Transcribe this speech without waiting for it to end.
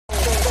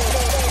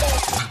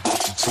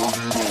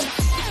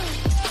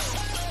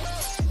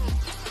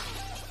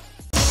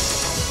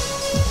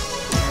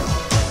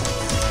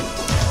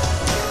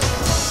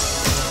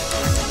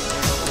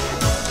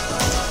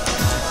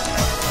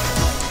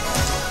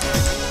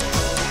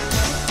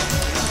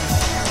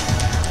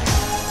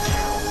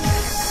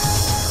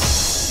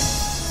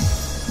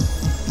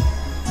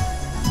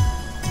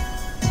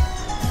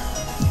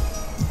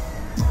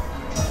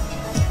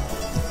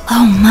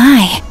Oh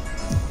my.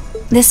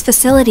 This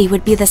facility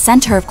would be the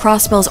center of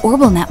Crossbell's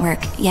orbital network,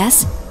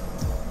 yes?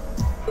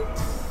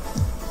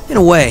 In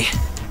a way,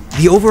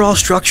 the overall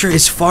structure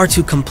is far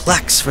too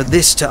complex for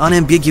this to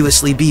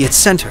unambiguously be its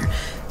center,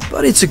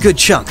 but it's a good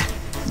chunk.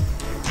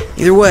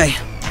 Either way,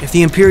 if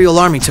the Imperial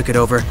Army took it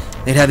over,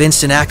 they'd have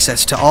instant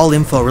access to all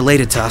info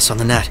related to us on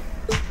the net.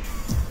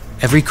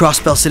 Every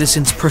Crossbell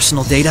citizen's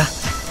personal data,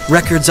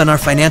 records on our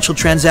financial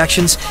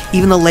transactions,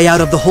 even the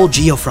layout of the whole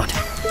geofront.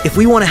 If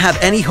we want to have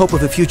any hope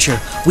of a future,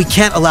 we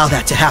can't allow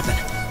that to happen.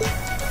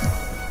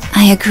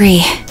 I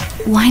agree.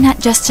 Why not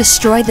just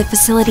destroy the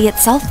facility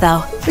itself,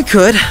 though? We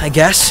could, I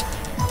guess.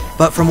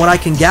 But from what I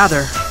can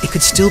gather, it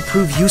could still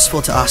prove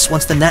useful to us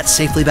once the net's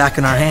safely back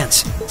in our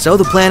hands. So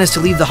the plan is to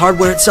leave the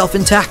hardware itself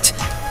intact,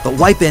 but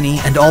wipe any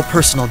and all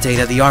personal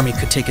data the Army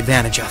could take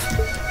advantage of.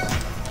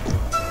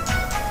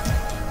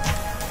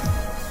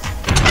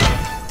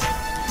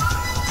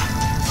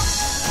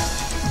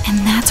 And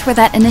that's where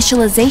that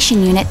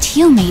initialization unit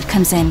Teal made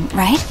comes in,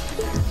 right?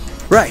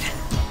 Right.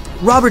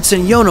 Roberts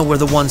and Yona were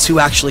the ones who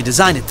actually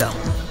designed it, though.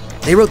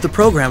 They wrote the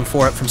program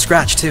for it from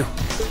scratch, too.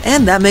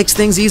 And that makes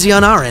things easy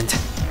on our end.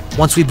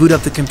 Once we boot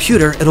up the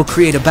computer, it'll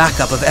create a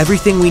backup of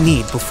everything we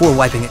need before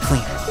wiping it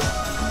clean.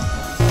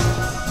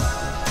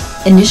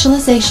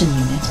 Initialization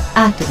unit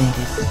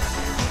activated.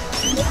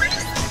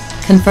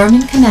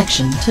 Confirming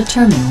connection to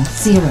Terminal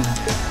 0.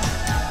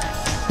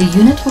 The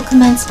unit will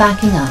commence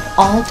backing up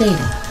all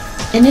data,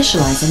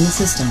 initializing the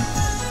system,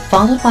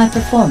 followed by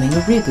performing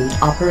a reboot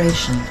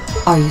operation.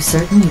 Are you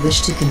certain you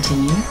wish to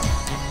continue?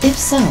 If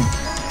so,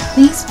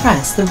 please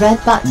press the red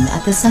button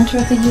at the center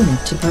of the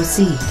unit to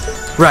proceed.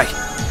 Right.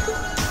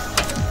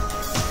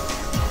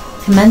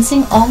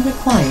 Commencing all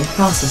required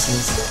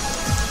processes.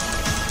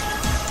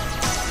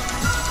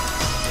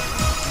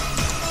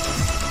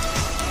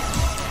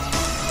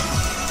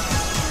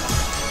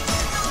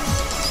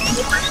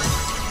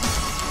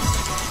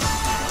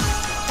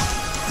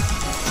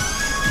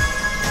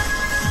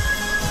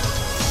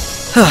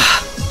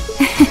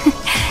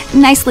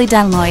 Nicely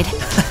done, Lloyd.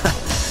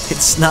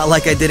 It's not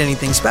like I did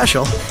anything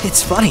special.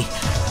 It's funny.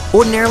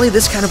 Ordinarily,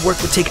 this kind of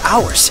work would take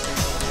hours.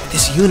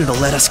 This unit will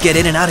let us get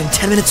in and out in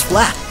 10 minutes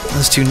flat.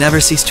 Those two never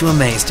cease to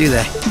amaze, do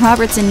they?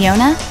 Roberts and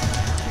Yona?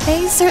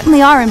 They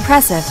certainly are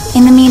impressive.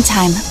 In the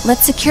meantime,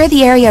 let's secure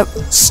the area.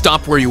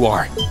 Stop where you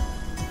are.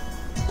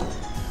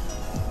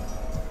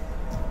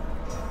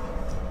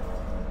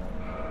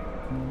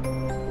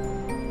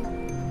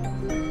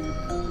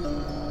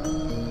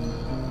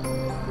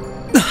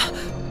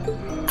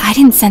 I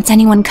didn't sense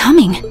anyone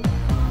coming.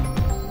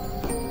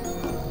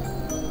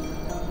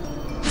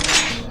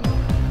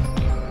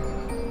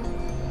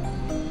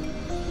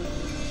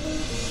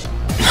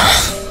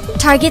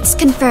 Targets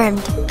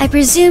confirmed. I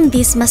presume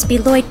these must be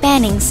Lloyd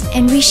Bannings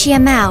and Rixia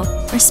Mao,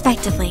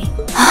 respectively.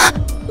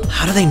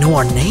 How do they know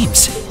our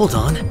names? Hold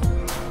on.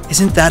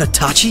 Isn't that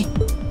Itachi?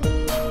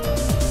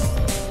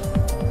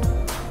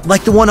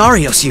 Like the one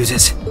Arios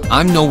uses.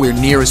 I'm nowhere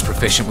near as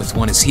proficient with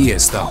one as he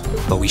is, though.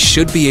 But we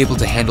should be able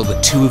to handle the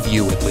two of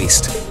you at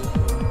least.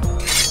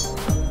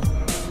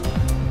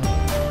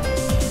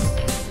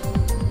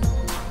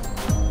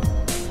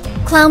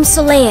 Clown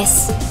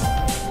Soleus.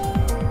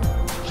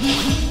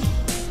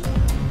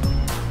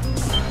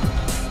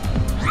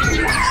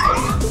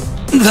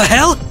 The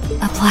hell?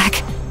 A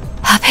black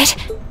puppet?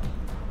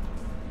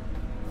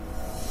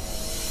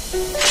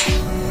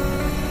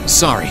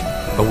 Sorry,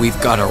 but we've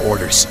got our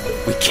orders.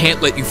 We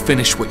can't let you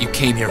finish what you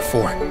came here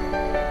for.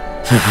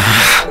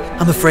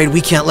 I'm afraid we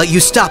can't let you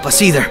stop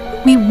us either.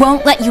 We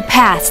won't let you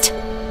past.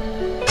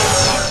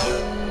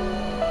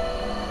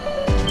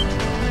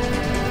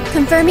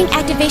 Confirming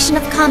activation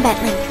of combat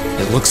link.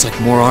 It looks like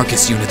more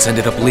Arcus units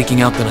ended up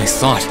leaking out than I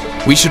thought.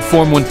 We should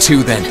form one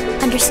too, then.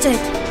 Understood.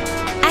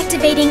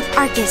 Activating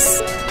Arcus.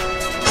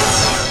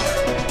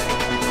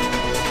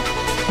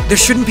 There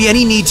shouldn't be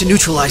any need to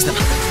neutralize them.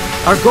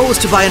 Our goal is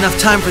to buy enough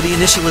time for the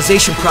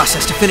initialization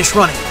process to finish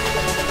running.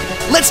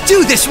 Let's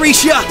do this,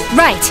 Rixia!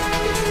 Right.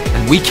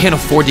 And we can't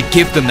afford to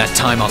give them that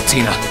time,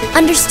 Altina.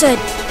 Understood.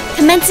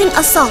 Commencing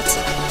assault.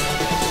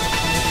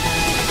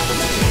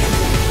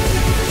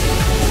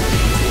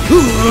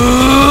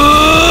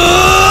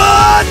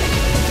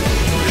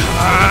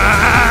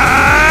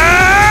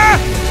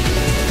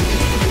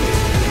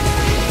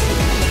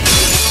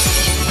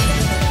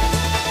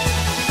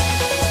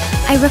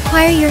 I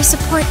require your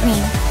support,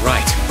 Rean.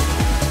 Right.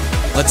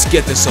 Let's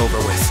get this over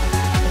with.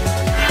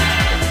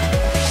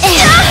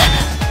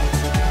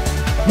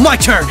 My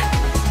turn!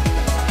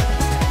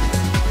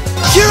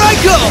 Here I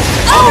go!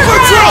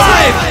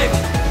 Overdrive!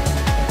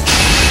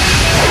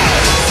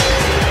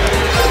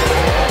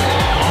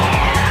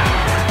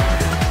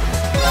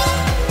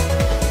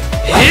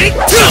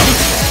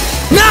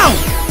 Now!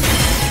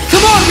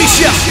 Come on,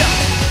 Rixia!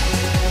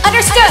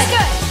 Understood!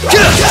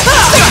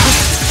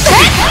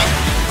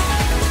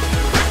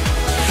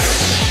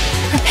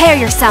 Prepare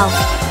yourself.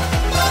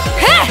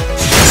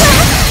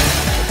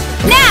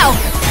 Now!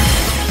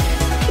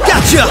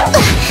 Gotcha!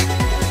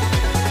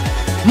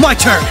 My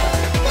turn!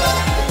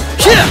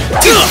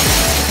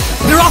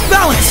 They're off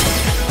balance!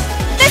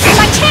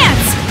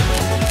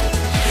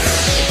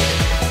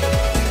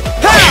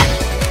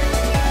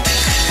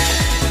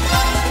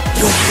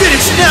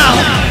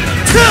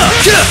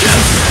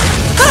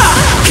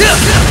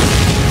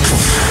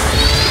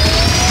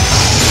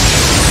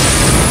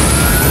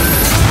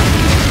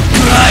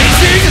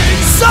 Rising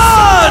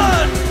Sun!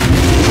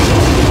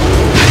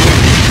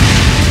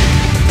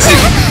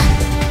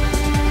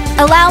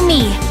 Allow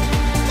me.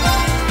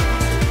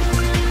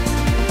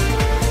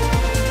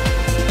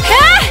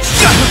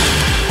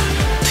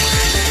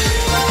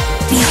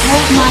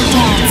 Behold my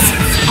dance,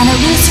 an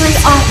illusory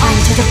art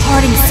to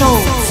departing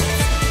souls.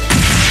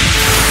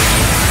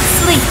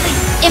 Sleep,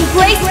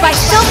 embraced by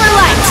silver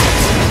light.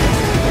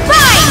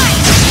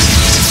 Rise!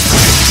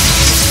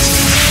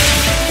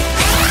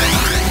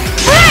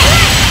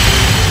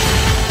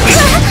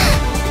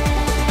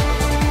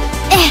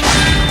 There!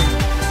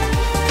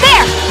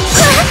 There!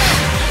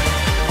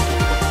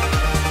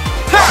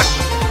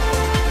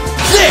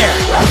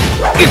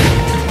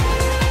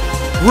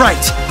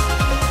 Right!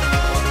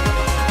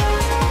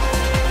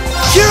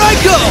 Here I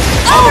go!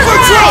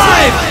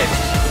 Overdrive!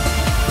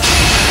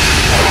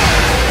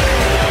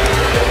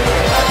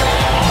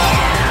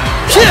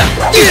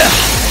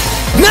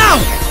 Now!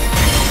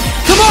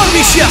 Come on,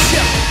 Rixia!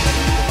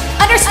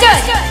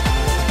 Understood!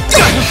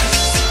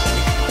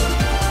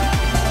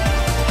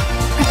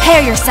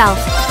 Prepare yourself.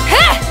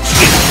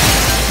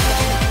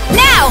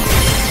 Now!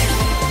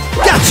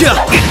 Gotcha!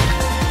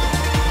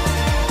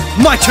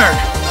 My turn!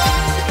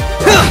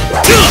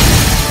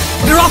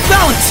 They're off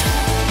balance!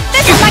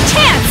 This is my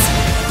chance!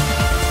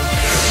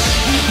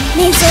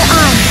 Laser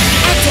on.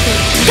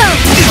 Activate. Go!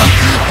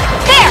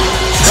 There!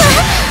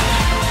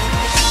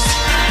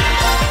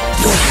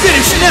 You'll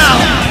finish now!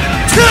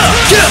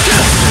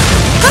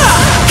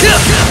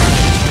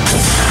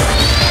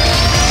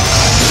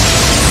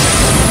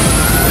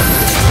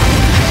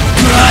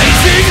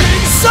 Rising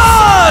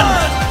Sun!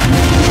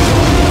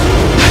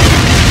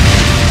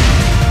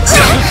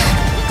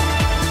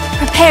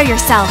 Prepare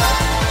yourself.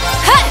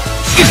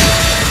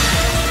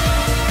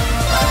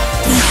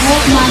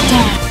 Behold my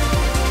dance.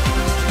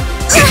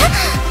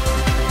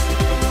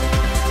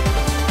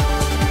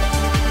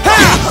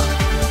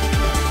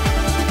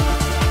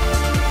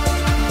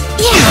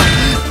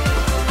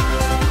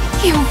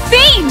 You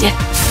fiend!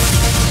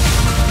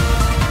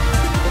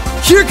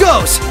 Here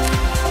goes!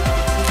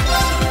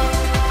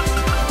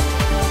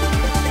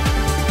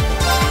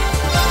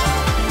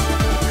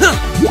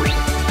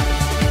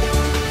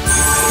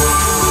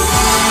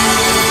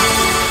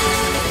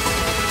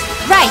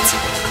 Right!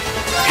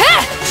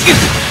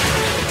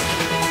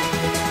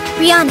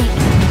 Rean,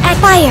 at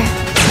fire.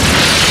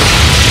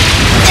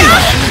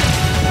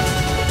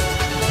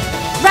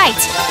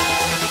 Right!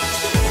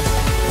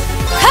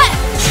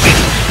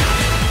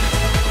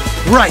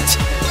 Right!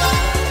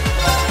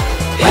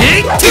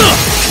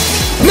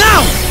 Now!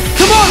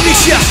 Come on,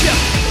 Rixia!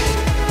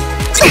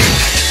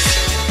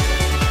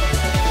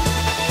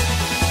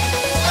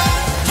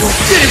 You'll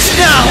finish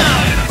now!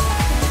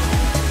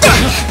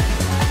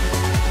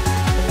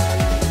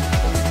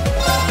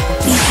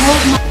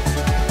 Behold my...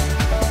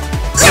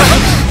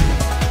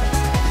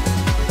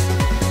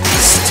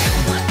 Still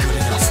not good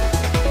enough.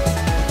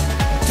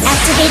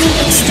 Activating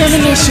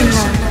extermination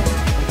mode.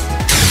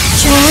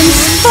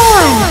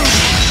 Transform!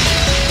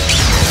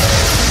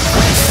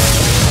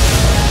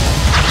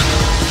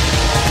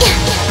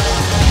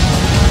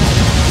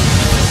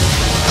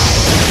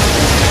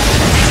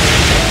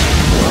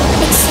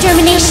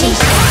 Extermination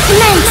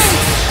commence!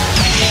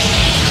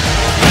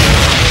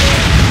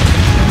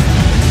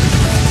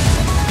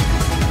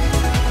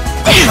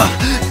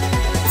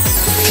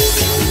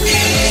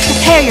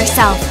 Prepare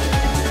yourself.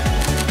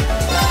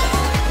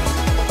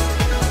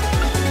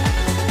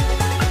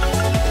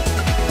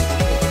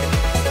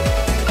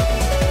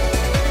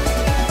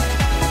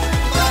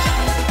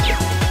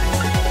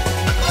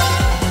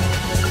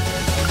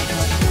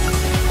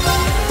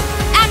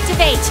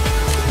 Activate!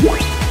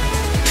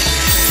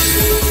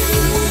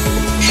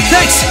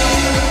 Thanks!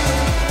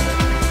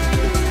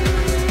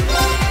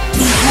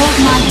 Behold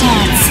my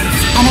dance,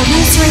 an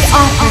illusory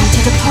art to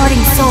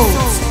departing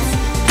souls.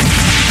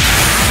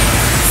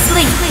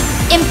 Sleep,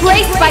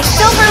 embraced by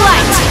silver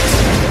light.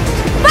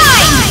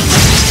 Rise!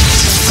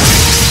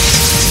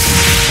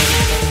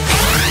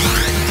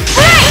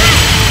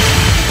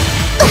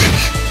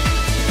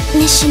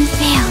 Mission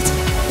failed.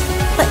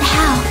 But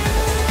how?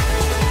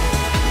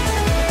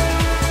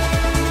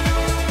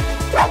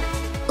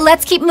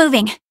 Let's keep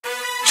moving.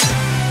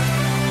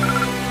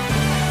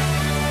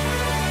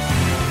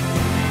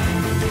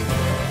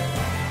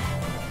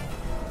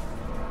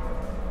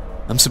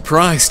 I'm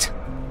surprised.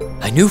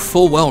 I knew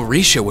full well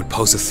Rixia would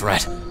pose a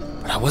threat,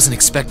 but I wasn't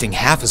expecting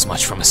half as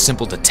much from a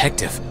simple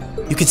detective.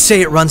 You could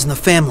say it runs in the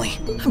family.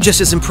 I'm just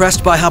as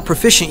impressed by how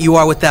proficient you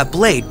are with that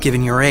blade,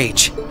 given your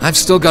age. I've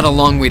still got a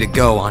long way to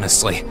go,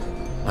 honestly.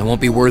 I won't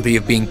be worthy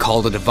of being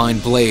called a divine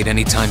blade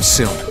anytime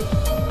soon.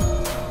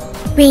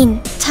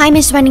 Rean, time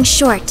is running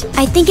short.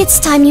 I think it's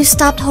time you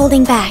stopped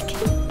holding back.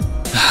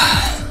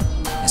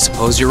 I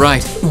suppose you're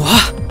right.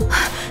 What?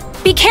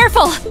 Be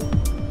careful!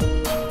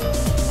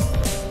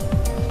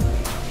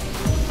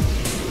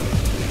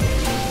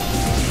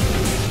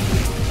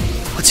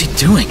 What's he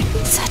doing?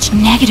 Such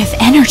negative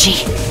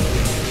energy.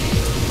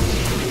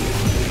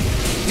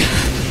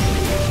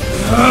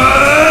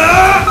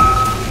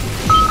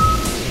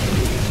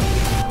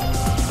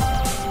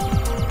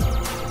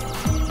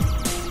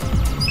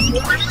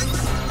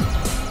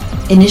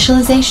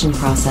 Initialization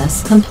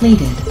process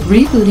completed.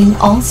 Rebooting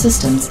all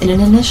systems in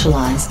an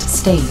initialized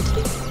state.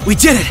 We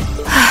did it!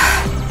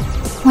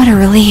 What a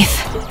relief.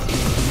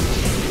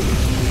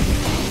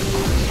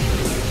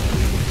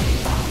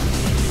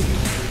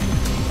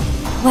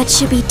 What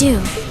should we do?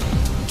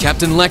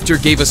 Captain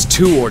Lecter gave us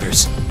 2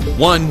 orders.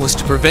 One was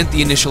to prevent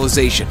the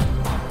initialization.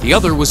 The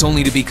other was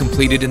only to be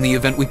completed in the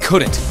event we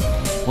couldn't.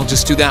 We'll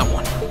just do that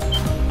one.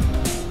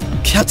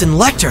 Captain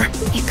Lecter!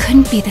 It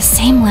couldn't be the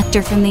same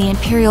Lecter from the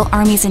Imperial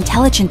Army's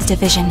Intelligence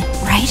Division,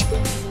 right?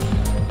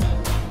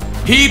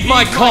 Heed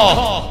my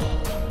call!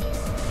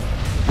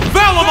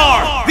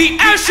 Valimar, the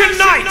Ashen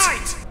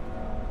Knight!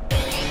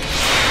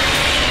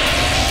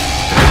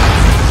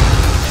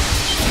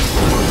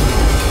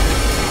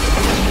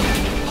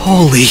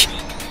 Holy...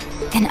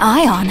 An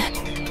ion?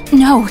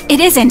 No, it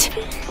isn't.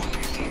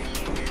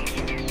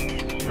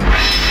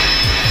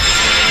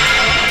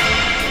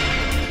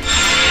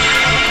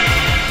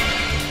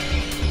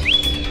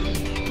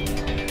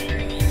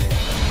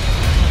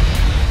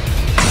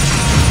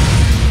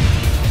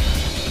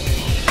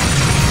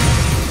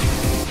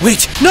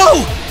 Wait,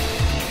 no!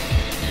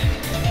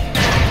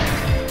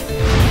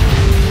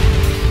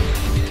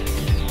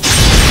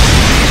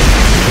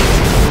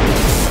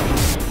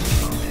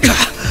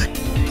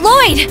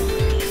 Lloyd!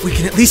 If we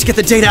can at least get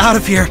the data out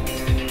of here.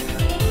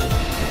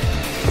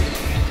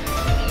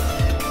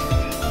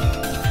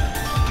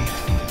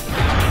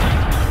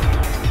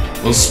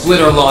 We'll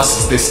split our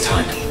losses this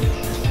time.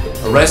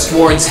 Arrest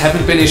warrants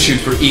haven't been issued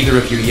for either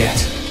of you yet.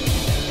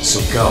 So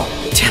go.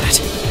 Damn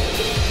it.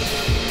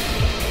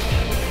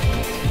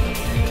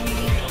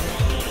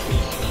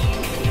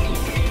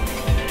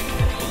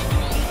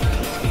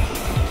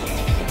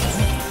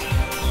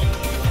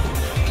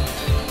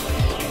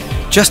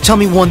 Just tell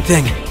me one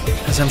thing,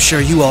 as I'm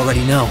sure you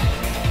already know.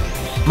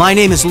 My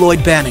name is Lloyd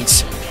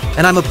Bannings,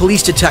 and I'm a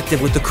police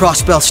detective with the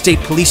Crossbell State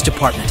Police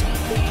Department.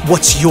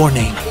 What's your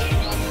name?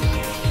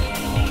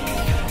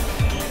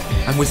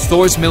 I'm with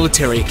Thor's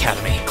Military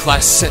Academy,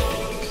 Class 6.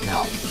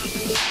 No.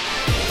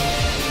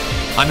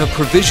 I'm a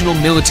provisional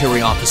military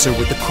officer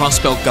with the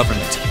Crossbell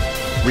government,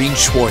 Rean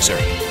Schwarzer.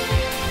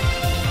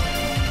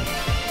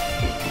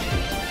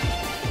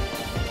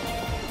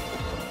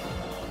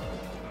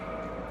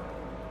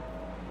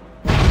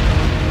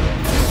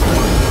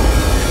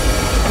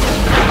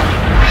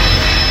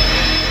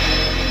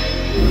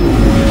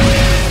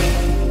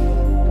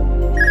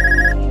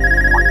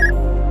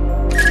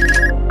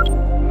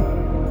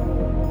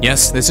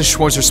 Yes, this is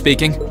Schwarzer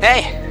speaking.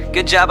 Hey,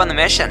 good job on the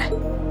mission.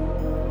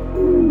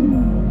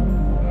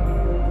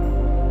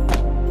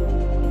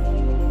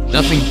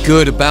 Nothing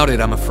good about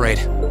it, I'm afraid.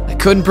 I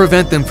couldn't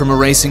prevent them from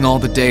erasing all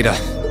the data.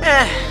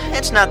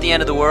 It's not the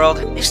end of the world.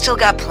 They've still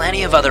got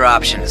plenty of other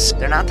options.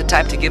 They're not the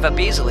type to give up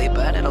easily,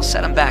 but it'll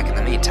set them back in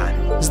the meantime.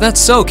 Is that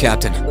so,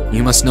 Captain?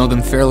 You must know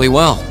them fairly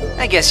well.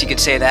 I guess you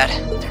could say that.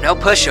 They're no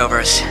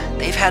pushovers.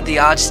 They've had the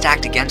odds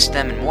stacked against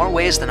them in more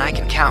ways than I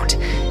can count.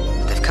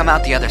 But they've come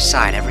out the other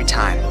side every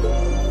time.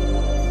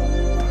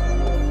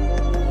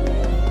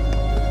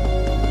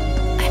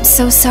 I'm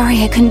so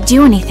sorry I couldn't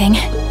do anything.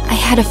 I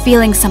had a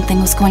feeling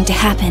something was going to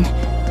happen.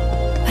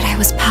 But I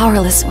was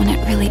powerless when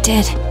it really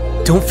did.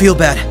 Don't feel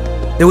bad.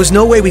 There was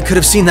no way we could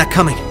have seen that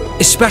coming,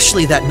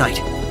 especially that night.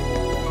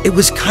 It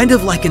was kind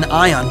of like an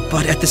ion,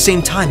 but at the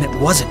same time it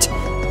wasn't.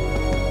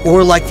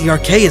 Or like the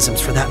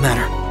archaisms, for that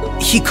matter.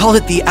 He called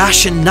it the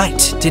Ashen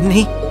Knight, didn't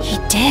he? He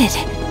did.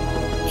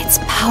 Its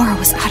power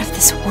was out of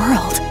this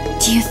world.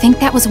 Do you think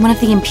that was one of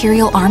the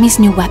Imperial Army's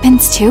new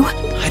weapons, too?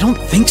 I don't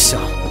think so.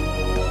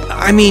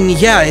 I mean,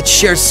 yeah, it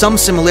shares some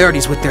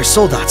similarities with their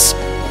soldats.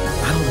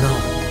 I don't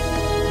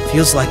know.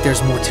 Feels like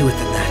there's more to it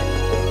than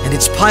that. And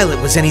its pilot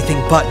was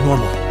anything but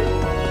normal.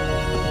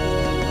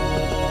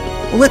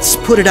 Let's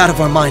put it out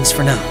of our minds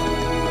for now.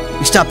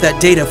 We stopped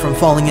that data from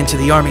falling into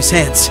the Army's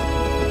hands.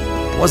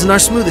 Wasn't our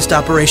smoothest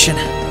operation.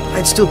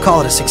 I'd still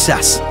call it a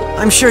success.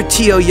 I'm sure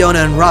Tio,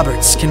 Yona, and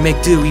Roberts can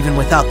make do even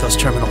without those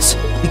terminals.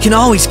 We can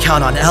always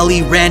count on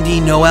Ellie,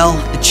 Randy, Noel,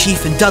 the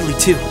Chief, and Dudley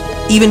too.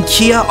 Even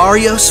Kia,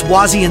 Arios,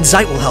 Wazi, and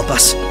Zeit will help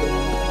us.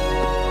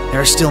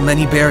 There are still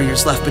many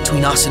barriers left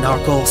between us and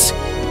our goals.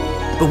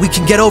 But we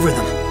can get over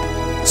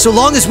them. So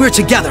long as we're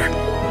together.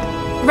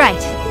 Right.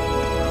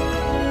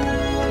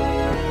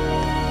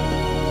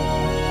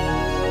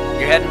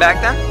 You're heading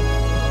back then?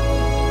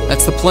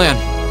 That's the plan.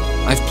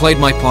 I've played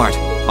my part.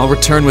 I'll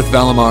return with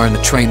Valimar in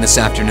the train this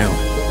afternoon.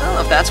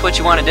 Well, if that's what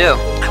you want to do.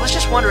 I was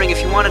just wondering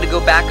if you wanted to go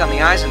back on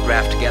the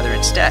Eisengraph together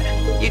instead.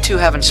 You two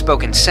haven't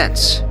spoken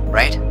since,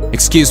 right?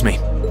 Excuse me.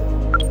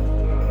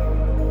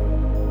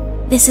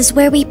 This is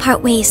where we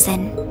part ways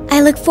then.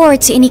 I look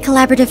forward to any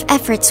collaborative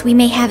efforts we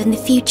may have in the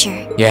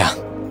future. Yeah.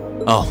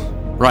 Oh,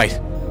 right.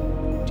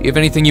 Do you have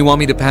anything you want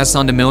me to pass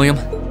on to Milliam?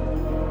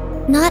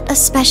 Not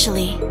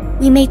especially.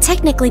 We may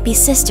technically be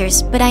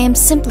sisters, but I am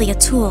simply a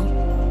tool.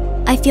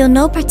 I feel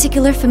no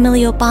particular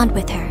familial bond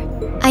with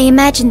her. I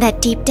imagine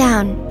that deep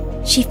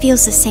down, she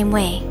feels the same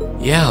way.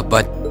 Yeah,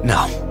 but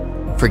no.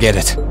 Forget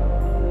it.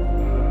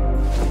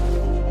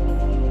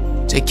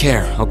 Take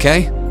care,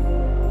 okay?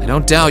 I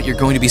don't doubt you're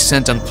going to be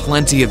sent on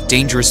plenty of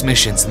dangerous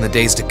missions in the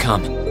days to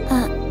come.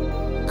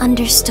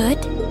 Understood?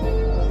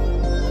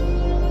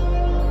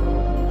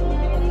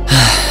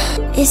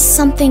 Is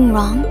something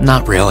wrong?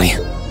 Not really.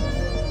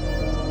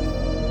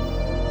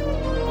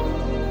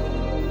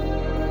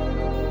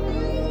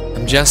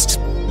 I'm just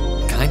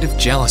kind of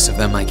jealous of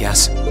them, I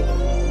guess.